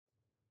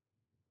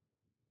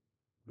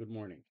Good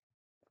morning.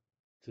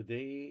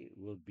 Today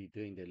we'll be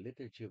doing the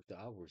Liturgy of the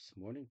Hours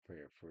morning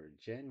prayer for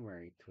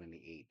January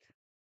 28th.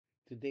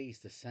 Today is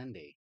the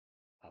Sunday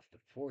of the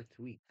fourth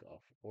week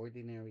of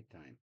Ordinary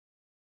Time.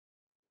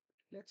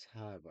 Let's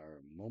have our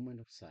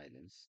moment of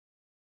silence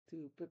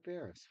to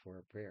prepare us for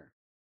a prayer.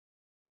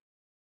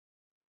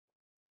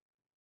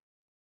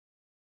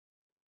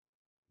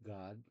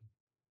 God,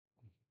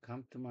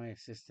 come to my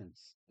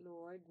assistance.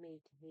 Lord,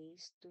 make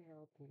haste to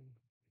help me.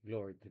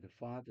 Glory to the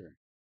Father,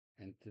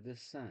 and to the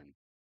Son,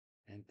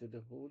 and to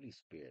the Holy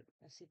Spirit.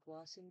 As it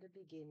was in the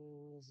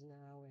beginning, is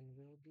now, and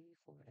will be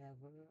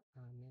forever.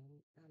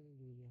 Amen.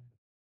 Alleluia.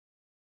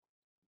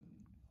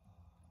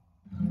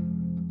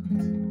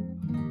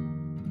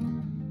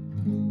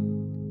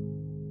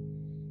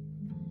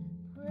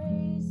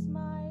 Praise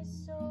my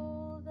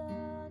soul,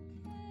 the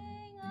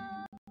King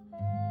of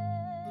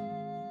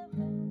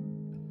heaven.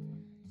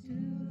 To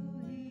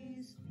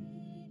his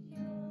feet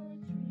your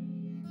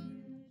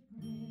tribute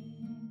bring.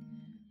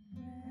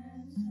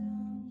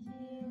 Ransomed,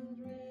 healed,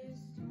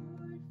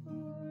 restored,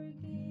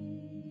 forgiven.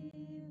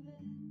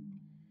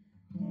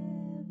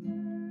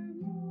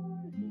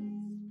 Evermore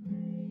his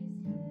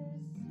praises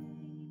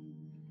sing.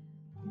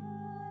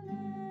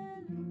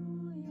 Alleluia,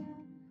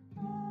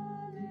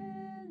 alleluia,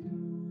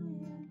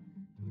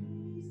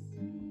 praise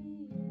the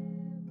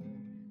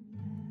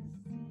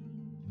everlasting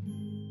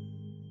King.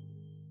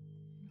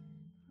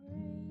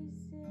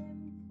 Praise him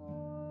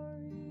for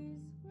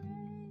his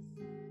grace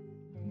and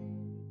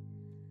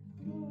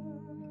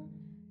favor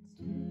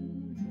to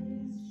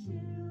his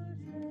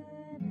children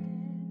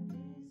and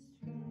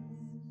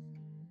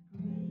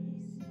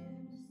distress. Praise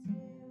him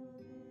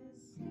still the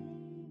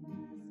same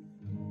as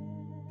ever,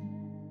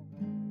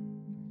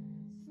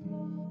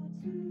 slow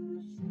to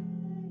chide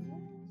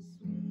and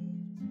swift to bless.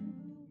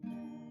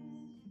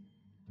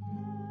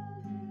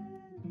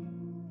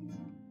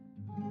 Alleluia,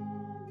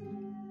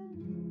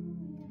 alleluia,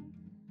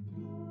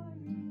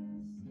 glorious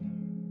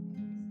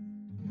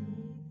in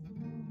his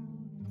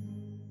faithfulness.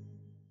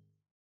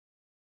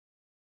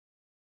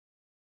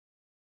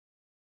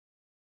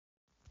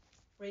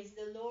 Praise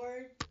the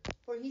Lord,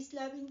 for his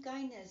loving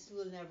kindness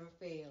will never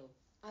fail.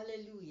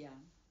 Alleluia.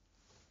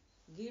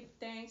 Give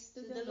thanks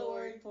to the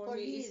Lord, for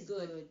he is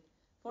good,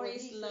 for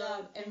his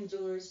love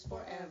endures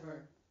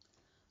forever.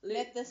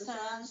 Let the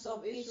sons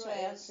of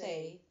Israel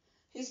say,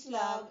 his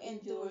love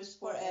endures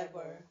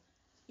forever.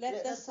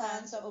 Let the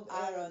sons of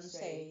Aaron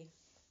say,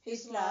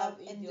 his love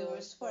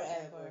endures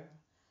forever.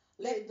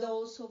 Let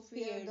those who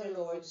fear the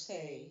Lord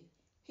say,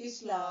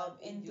 his love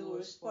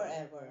endures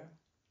forever.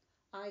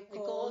 I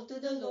called to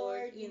the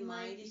Lord in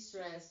my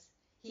distress.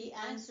 He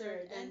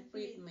answered and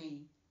freed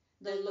me.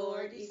 The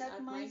Lord is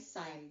at my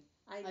side.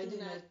 I do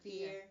not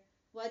fear.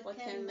 What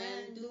can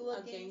man do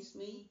against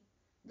me?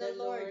 The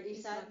Lord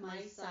is at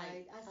my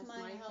side as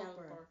my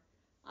helper.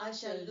 I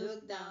shall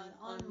look down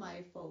on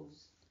my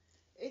foes.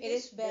 It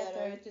is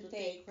better to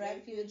take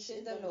refuge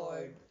in the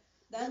Lord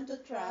than to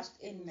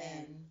trust in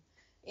men.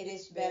 It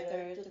is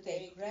better to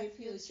take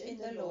refuge in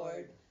the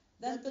Lord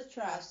than to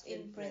trust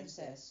in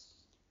princes.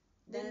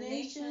 The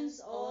nations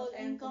all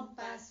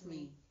encompass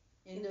me.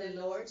 In the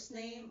Lord's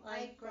name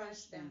I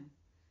crush them.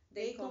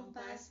 They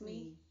compass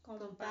me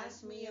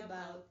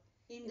about.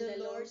 In the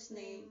Lord's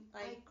name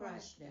I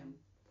crush them.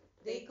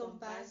 They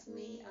compass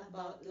me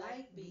about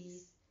like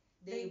bees.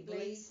 They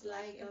blaze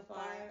like a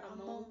fire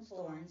among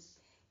thorns.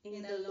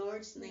 In the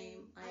Lord's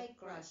name I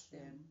crush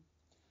them.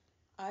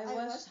 I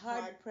was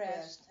hard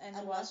pressed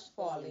and was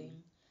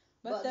falling,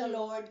 but the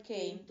Lord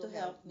came to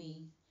help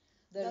me.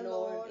 The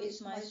Lord is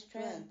my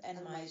strength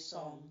and my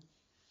song.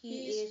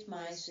 He is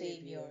my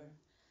Savior.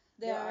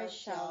 There are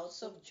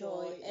shouts of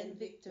joy and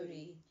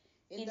victory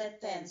in the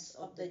tents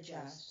of the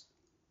just.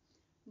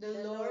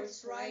 The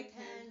Lord's right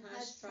hand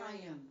has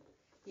triumphed.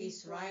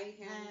 His right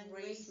hand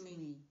raised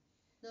me.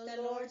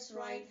 The Lord's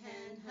right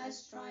hand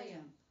has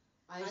triumphed.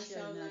 I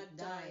shall not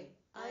die.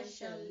 I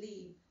shall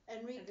live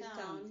and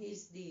recount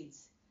his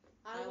deeds.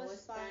 I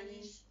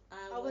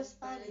was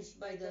punished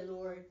by the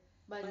Lord,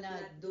 but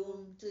not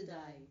doomed to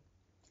die.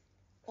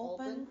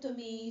 Open to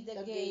me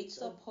the gates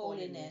of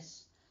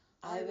holiness.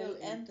 I will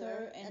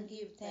enter and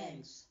give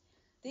thanks.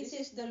 This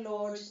is the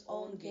Lord's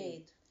own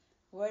gate,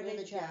 where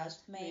the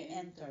just may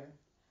enter.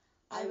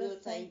 I will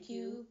thank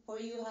you, for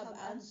you have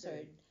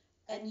answered,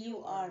 and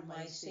you are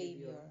my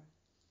Savior.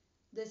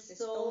 The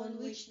stone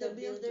which the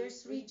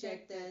builders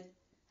rejected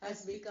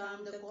has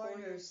become the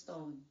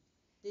cornerstone.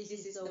 This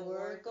is the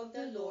work of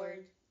the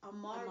Lord, a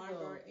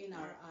marvel in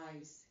our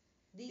eyes.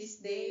 This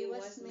day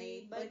was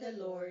made by the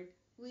Lord.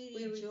 We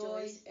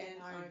rejoice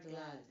and are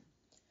glad.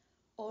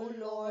 O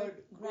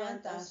Lord,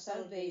 grant us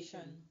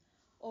salvation.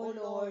 O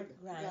Lord,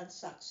 grant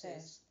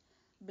success.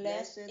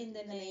 Blessed in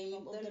the name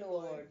of the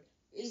Lord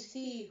is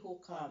he who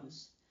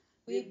comes.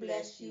 We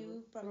bless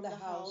you from the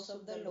house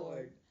of the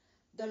Lord.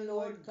 The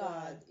Lord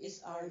God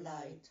is our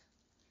light.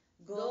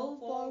 Go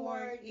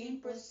forward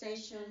in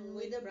procession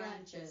with the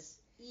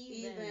branches,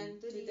 even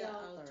to the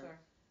altar.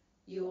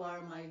 You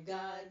are my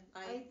God,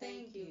 I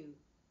thank you.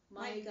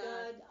 My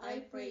God, I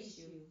praise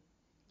you.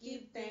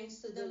 Give thanks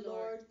to the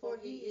Lord, for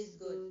he is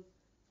good,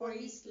 for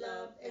his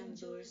love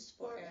endures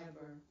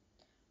forever.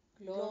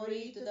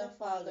 Glory to the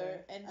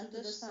Father, and to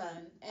the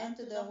Son, and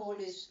to the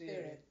Holy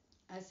Spirit.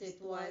 As it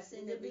was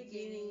in the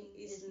beginning,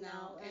 is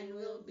now, and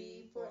will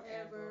be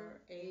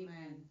forever.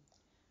 Amen.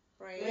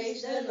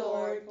 Praise the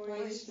Lord, for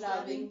his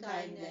loving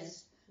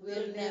kindness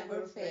will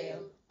never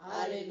fail.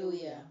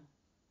 Alleluia.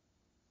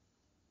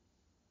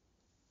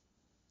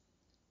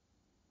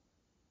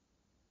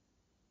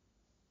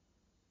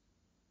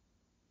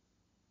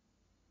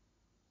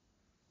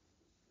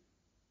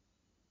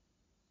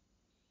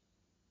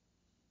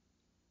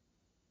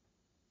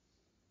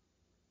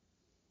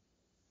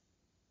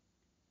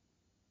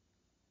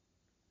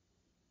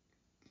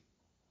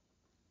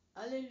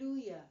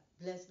 Alleluia.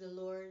 Bless the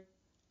Lord,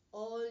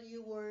 all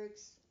you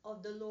works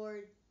of the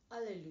Lord.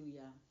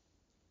 Alleluia.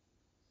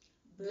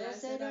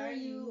 Blessed are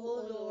you,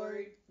 O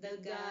Lord, the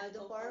God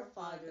of our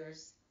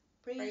fathers,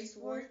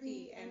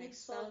 praiseworthy and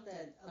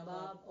exalted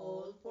above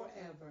all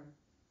forever.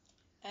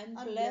 And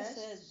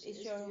blessed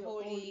is your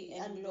holy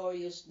and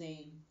glorious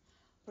name,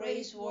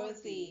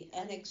 praiseworthy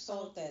and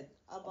exalted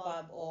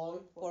above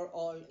all for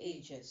all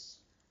ages.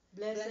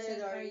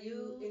 Blessed are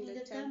you in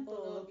the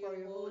temple of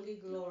your holy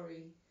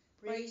glory,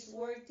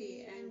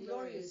 praiseworthy and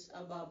glorious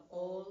above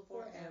all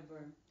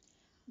forever.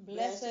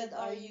 Blessed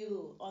are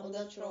you on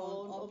the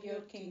throne of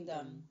your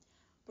kingdom,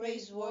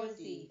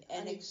 praiseworthy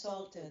and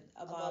exalted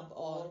above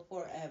all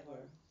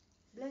forever.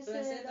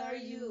 Blessed are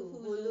you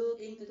who look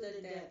into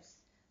the depths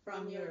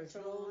from your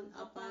throne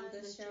upon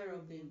the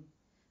cherubim,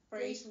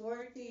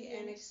 praiseworthy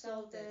and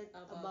exalted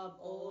above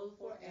all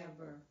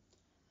forever.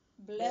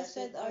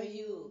 Blessed are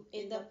you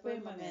in the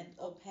firmament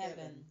of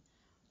heaven,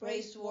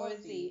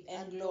 praiseworthy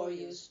and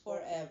glorious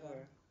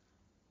forever.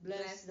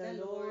 Bless the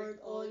Lord,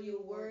 all you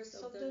works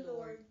of the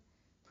Lord,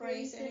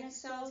 praise and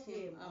exalt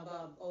him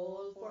above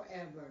all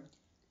forever.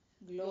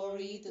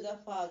 Glory to the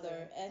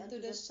Father, and to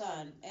the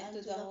Son, and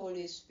to the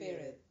Holy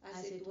Spirit.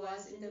 As it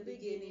was in the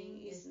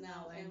beginning, is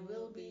now, and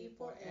will be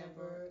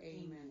forever.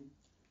 Amen.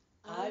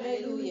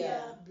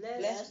 Alleluia.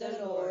 Bless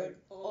the Lord,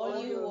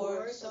 all you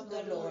works of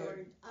the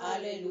Lord.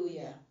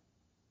 Alleluia.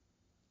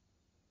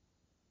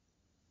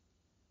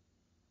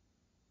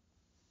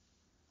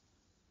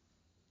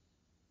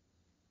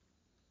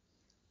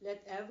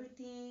 Let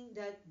everything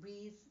that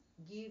breathes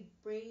give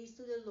praise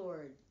to the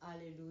Lord.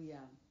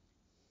 Alleluia.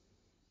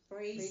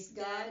 Praise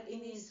God in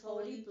his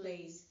holy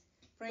place.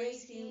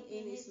 Praise him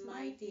in his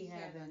mighty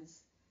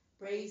heavens.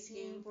 Praise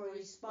him for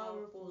his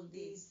powerful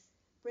deeds.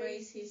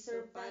 Praise his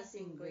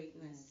surpassing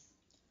greatness.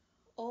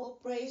 Oh,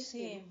 praise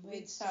him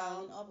with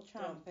sound of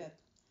trumpet.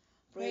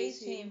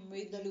 Praise him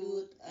with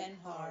lute and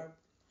harp.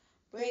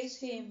 Praise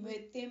him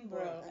with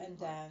timbrel and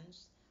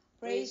dance.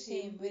 Praise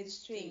him with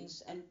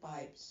strings and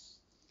pipes.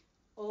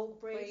 Oh,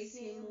 praise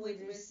him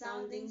with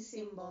resounding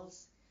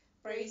cymbals.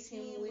 Praise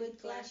him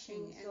with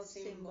clashing of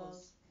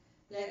cymbals.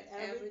 Let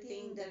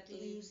everything that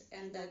lives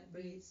and that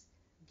breathes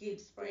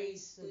gives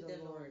praise to the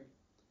Lord.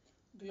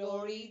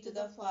 Glory to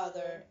the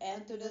Father,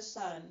 and to the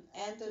Son,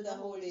 and to the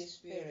Holy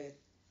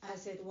Spirit.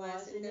 As it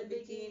was in the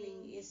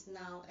beginning, is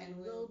now, and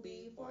will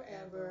be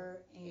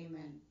forever.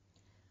 Amen.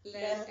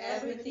 Let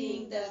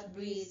everything that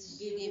breathes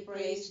give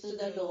praise to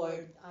the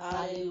Lord.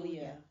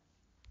 Alleluia.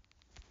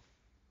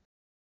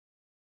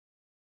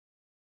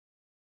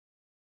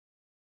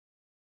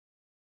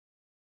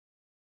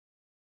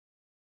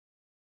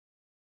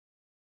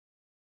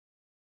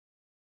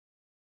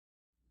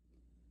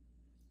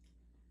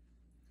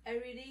 A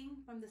reading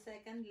from the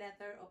second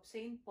letter of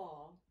St.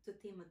 Paul to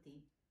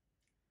Timothy.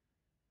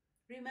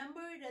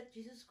 Remember that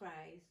Jesus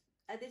Christ,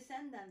 a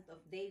descendant of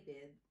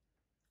David,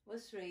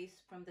 was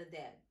raised from the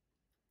dead.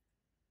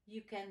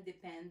 You can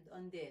depend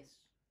on this.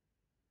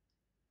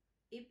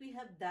 If we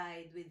have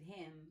died with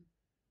him,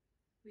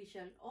 we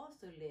shall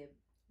also live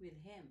with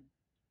him.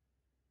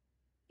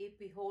 If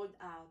we hold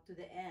out to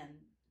the end,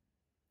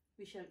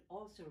 we shall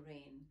also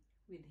reign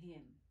with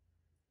him.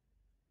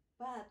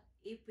 But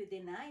if we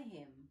deny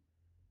him,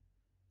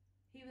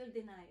 he will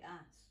deny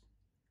us.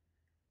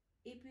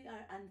 If we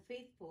are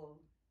unfaithful,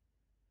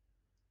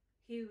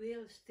 he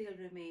will still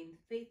remain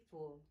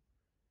faithful,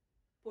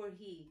 for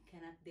he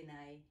cannot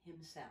deny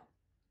himself.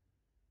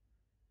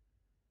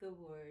 The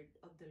word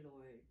of the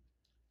Lord.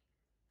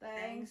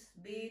 Thanks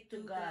be to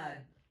God.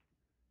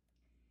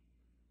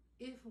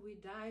 If we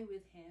die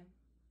with him,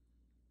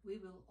 we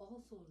will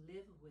also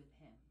live with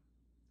him.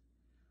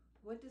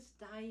 What does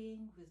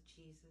dying with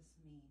Jesus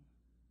mean?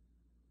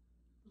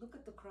 Look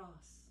at the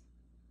cross.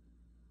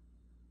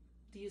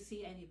 Do you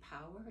see any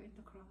power in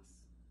the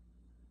cross?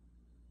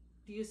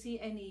 Do you see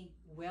any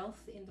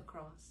wealth in the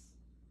cross?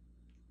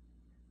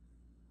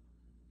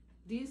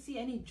 Do you see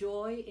any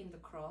joy in the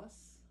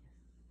cross?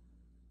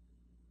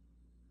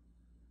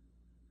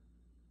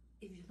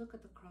 If you look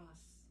at the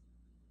cross,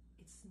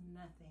 it's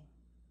nothing.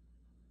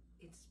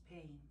 It's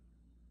pain.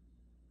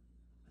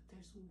 But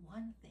there's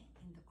one thing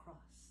in the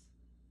cross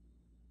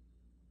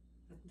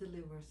that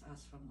delivers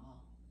us from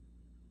all,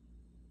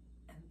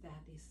 and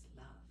that is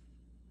love.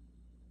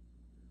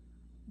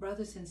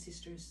 Brothers and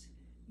sisters,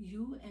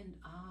 You and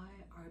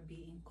I are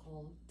being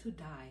called to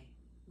die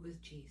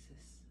with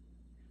Jesus,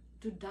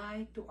 to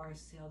die to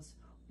ourselves.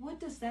 What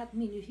does that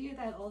mean? You hear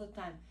that all the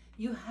time.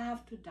 You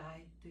have to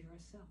die to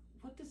yourself.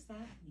 What does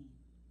that mean?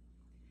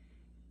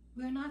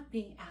 We're not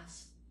being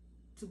asked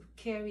to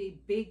carry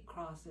big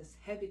crosses,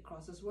 heavy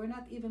crosses. We're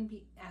not even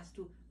being asked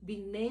to be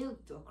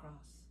nailed to a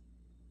cross.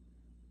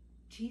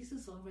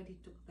 Jesus already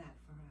took that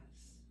for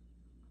us.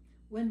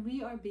 When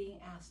we are being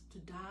asked to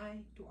die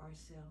to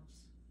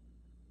ourselves,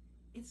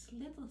 it's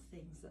little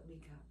things that we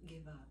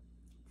give up.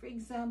 For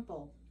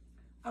example,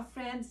 a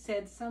friend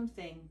said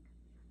something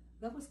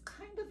that was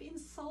kind of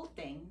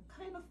insulting,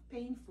 kind of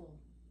painful.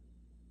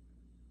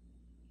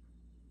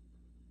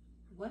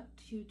 What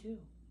do?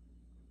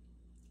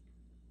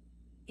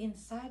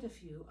 Inside of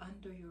you,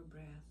 under your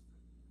breath,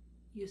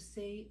 you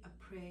say a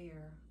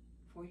prayer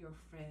for your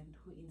friend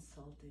who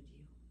insulted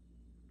you.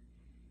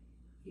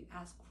 You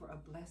ask for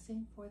a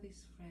blessing for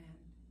this friend,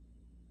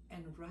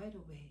 and right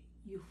away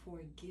you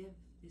forgive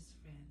this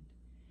friend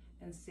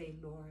and say,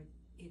 Lord,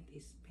 it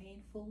is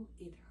painful,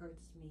 it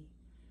hurts me,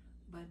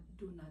 but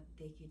do not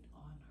take it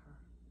on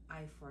her.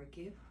 I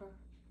forgive her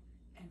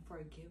and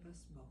forgive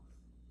us both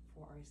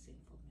for our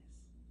sinfulness.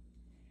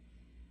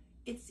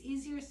 It's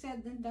easier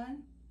said than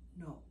done?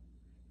 No.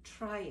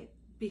 Try it,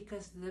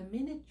 because the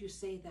minute you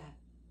say that,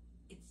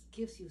 it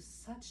gives you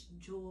such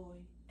joy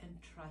and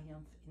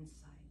triumph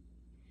inside.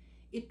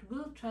 It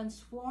will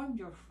transform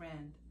your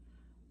friend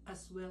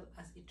as well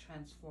as it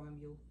transform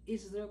you.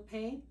 Is there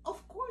pain?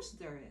 Of course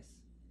there is.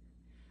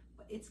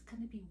 But it's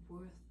going to be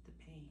worth the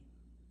pain.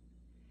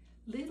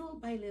 Little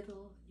by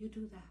little, you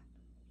do that.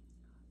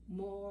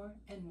 More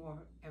and more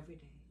every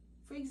day.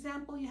 For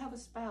example, you have a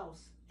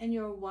spouse and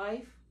your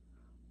wife,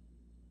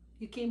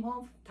 you came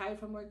home tired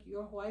from work,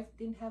 your wife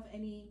didn't have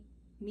any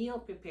meal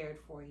prepared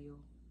for you.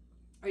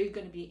 Are you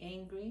going to be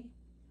angry?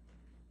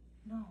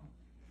 No.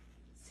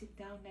 Sit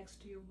down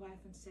next to your wife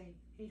and say,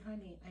 hey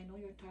honey, I know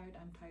you're tired,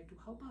 I'm tired too.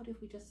 How about if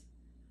we just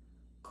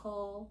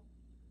call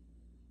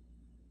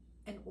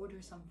and order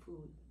some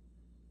food?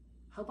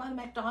 How about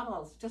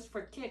McDonald's? Just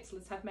for kicks,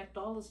 let's have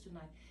McDonald's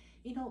tonight.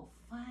 You know,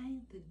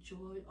 find the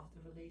joy of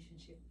the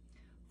relationship.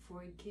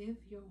 Forgive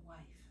your wife.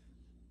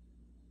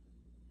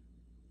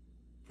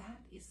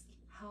 That is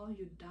how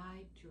you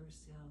die to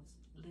yourselves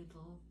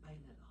little by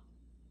little.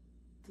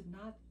 Do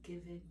not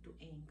give in to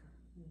anger.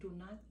 Do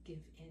not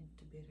give in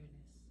to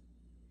bitterness.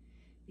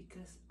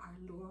 Because our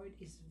Lord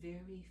is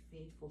very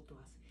faithful to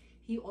us.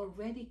 He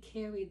already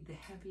carried the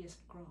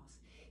heaviest cross.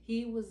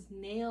 He was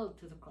nailed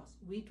to the cross.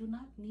 We do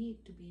not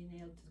need to be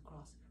nailed to the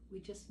cross. We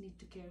just need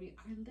to carry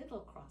our little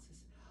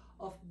crosses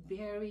of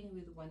bearing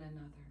with one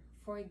another,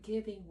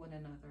 forgiving one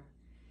another,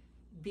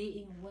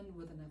 being one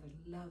with another,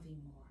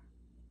 loving more.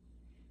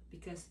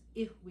 Because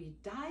if we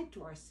die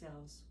to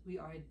ourselves, we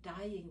are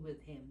dying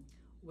with Him.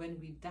 When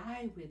we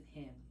die with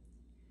Him,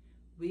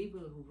 we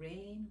will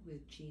reign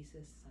with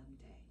Jesus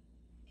someday.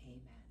 Amen.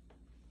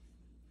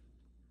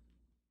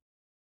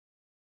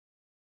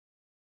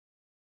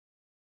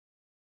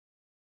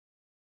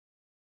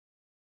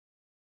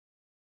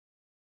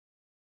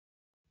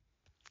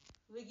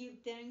 We give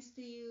thanks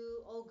to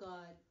you, O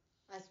God,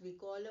 as we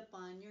call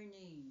upon your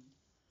name.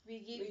 We We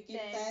give give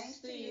thanks thanks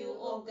to to you, you,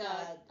 O O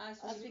God, God,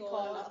 as we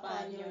call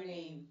upon your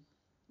name.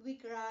 We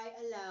cry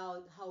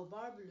aloud how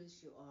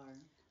marvelous you are.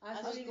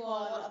 As we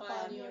call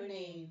upon your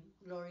name.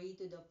 Glory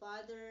to the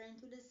Father, and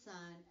to the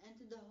Son, and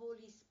to the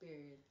Holy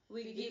Spirit.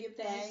 We give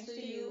thanks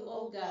to you,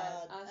 O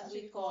God, as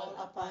we call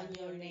upon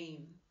your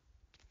name.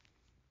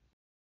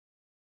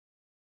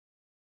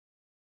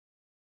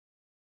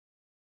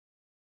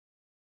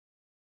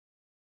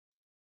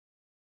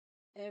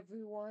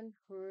 Everyone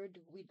heard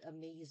with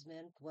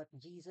amazement what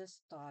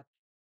Jesus taught,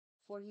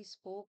 for he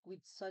spoke with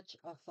such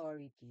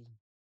authority.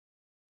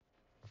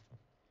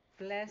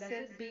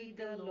 Blessed be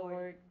the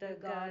Lord, the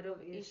God of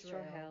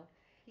Israel.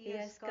 He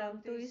has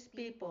come to his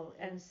people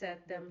and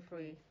set them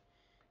free.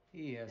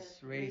 He has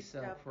raised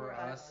up for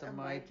us a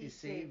mighty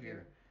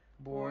Savior,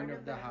 born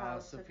of the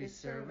house of his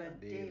servant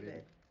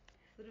David.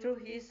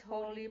 Through his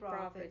holy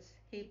prophets,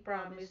 he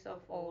promised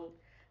of old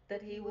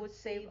that he would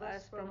save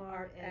us from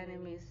our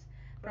enemies,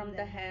 from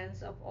the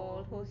hands of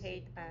all who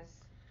hate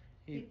us.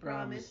 He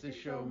promised to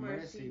show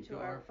mercy to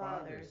our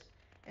fathers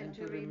and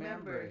to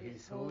remember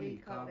his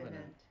holy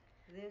covenant.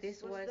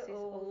 This was the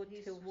oath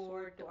he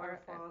swore to our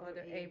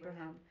father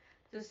Abraham,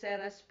 to set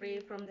us free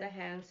from the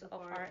hands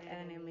of our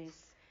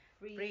enemies,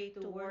 free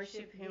to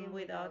worship him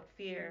without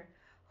fear,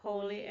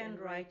 holy and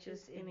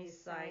righteous in his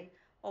sight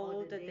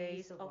all the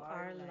days of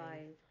our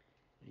life.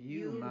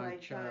 You, my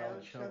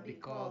child, shall be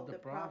called the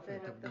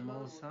prophet of the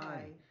Most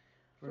High,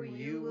 for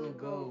you will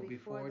go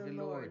before the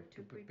Lord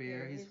to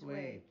prepare his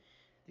way,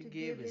 to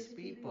give his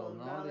people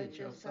knowledge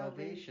of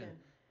salvation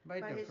by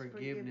the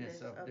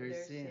forgiveness of their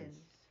sins.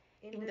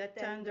 In the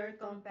tender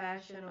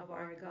compassion of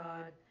our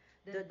God,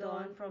 the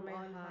dawn from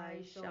on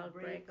high shall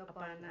break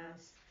upon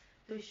us,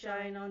 to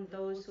shine on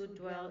those who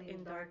dwell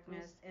in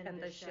darkness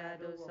and the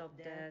shadows of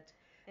death,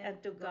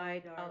 and to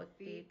guide our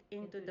feet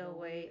into the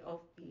way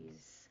of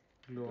peace.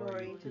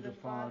 Glory to the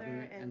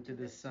Father, and to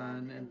the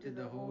Son, and to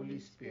the Holy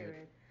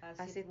Spirit,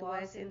 as it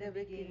was in the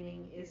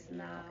beginning, is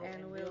now,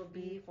 and will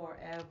be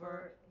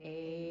forever.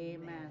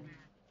 Amen.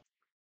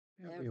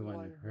 Everyone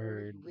Everyone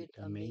heard heard with with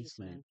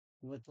amazement amazement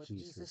what what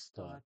Jesus Jesus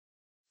taught, taught,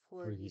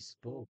 for for he he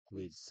spoke spoke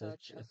with with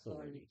such such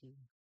authority. authority.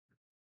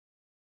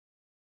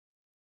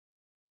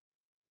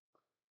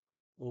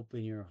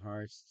 Open your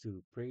hearts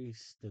to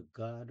praise the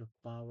God of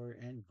power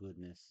and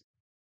goodness,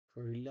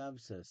 for he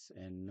loves us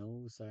and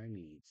knows our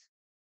needs.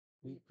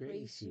 We We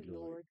praise praise you, you,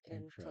 Lord, Lord,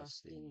 and and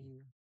trust trust in in you.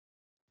 you.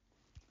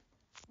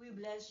 We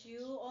bless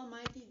you,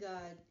 Almighty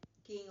God,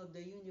 King of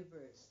the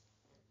universe,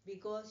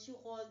 because you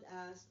called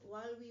us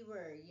while we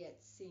were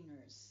yet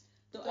sinners.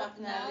 To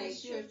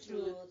acknowledge your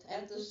truth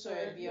and to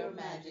serve your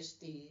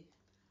majesty.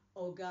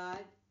 O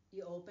God,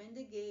 you opened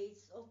the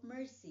gates of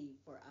mercy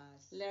for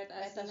us. Let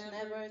us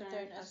never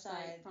turn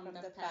aside from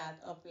the path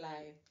of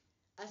life.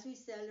 As we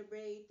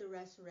celebrate the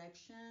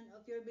resurrection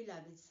of your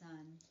beloved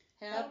Son,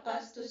 Help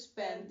us to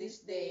spend this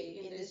day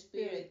in the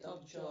spirit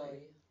of joy.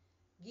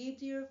 give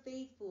to your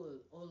faithful,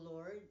 O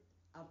Lord,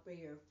 a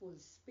prayerful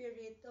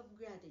spirit of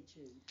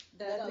gratitude.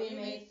 That we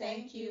may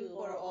thank you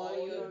for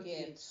all your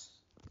gifts.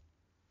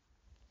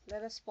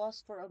 Let us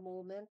pause for a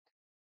moment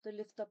to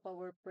lift up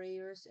our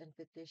prayers and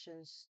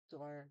petitions to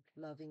our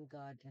loving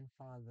God and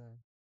Father.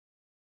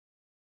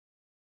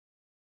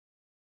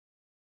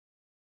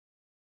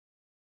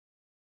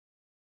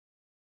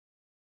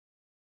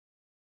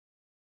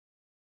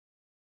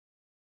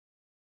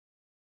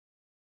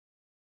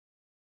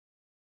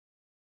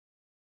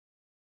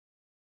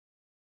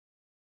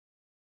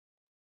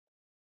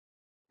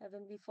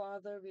 Heavenly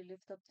Father, we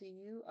lift up to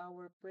you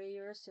our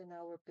prayers and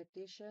our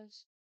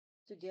petitions,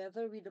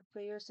 together with the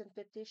prayers and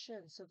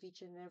petitions of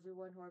each and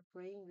everyone who are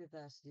praying with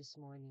us this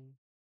morning.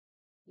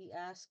 We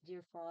ask,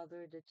 dear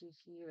Father, that you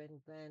hear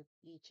and grant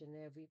each and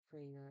every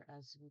prayer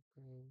as we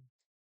pray.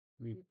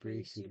 We We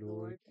praise praise you, you, Lord,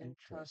 Lord, and and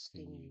trust trust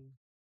in in you. you.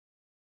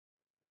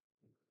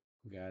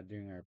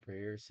 Gathering our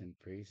prayers and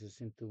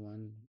praises into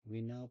one,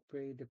 we now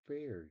pray the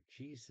prayer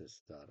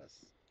Jesus taught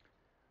us.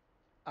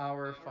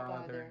 Our Our Father,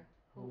 Father,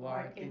 who who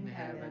art art in in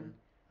heaven, heaven,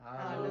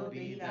 hallowed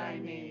be thy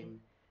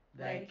name.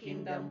 Thy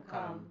kingdom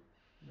come,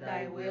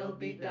 thy will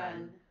be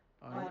done,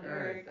 on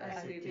earth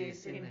as it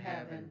is in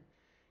heaven.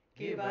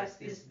 Give us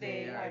this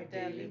day our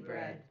daily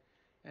bread,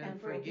 and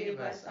forgive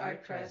us our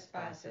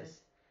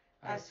trespasses,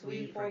 as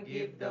we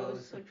forgive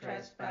those who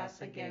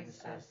trespass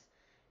against us.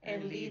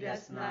 And lead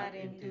us not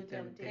into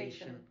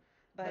temptation,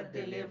 but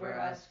deliver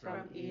us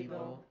from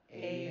evil.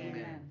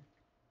 Amen.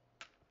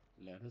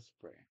 Let us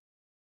pray.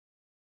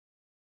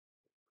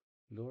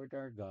 Lord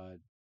our God,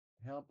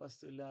 help us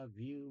to love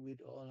you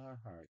with all our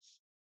hearts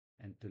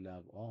and to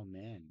love all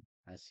men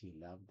as you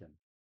love them.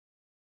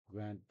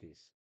 Grant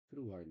this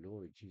through our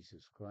Lord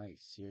Jesus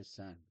Christ, your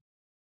Son,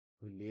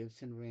 who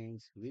lives and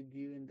reigns with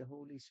you in the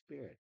Holy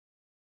Spirit,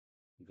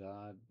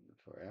 God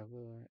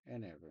forever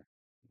and ever.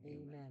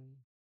 Amen. Amen.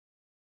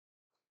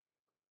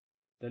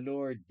 The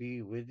Lord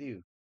be with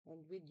you. And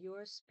with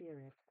your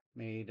spirit.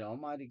 May the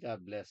Almighty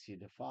God bless you,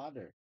 the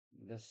Father,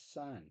 the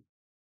Son,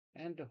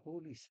 and the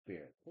Holy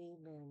Spirit.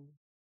 Amen.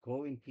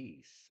 Go in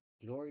peace,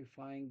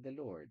 glorifying the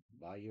Lord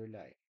by your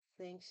life.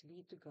 Thanks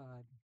be to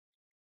God.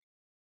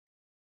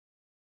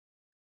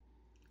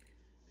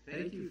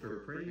 Thank you for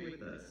praying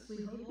with us.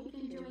 We hope you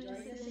can join us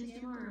again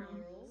tomorrow.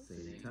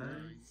 Same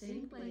time,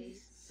 Same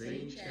place.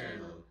 same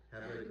channel.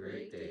 Have a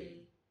great day.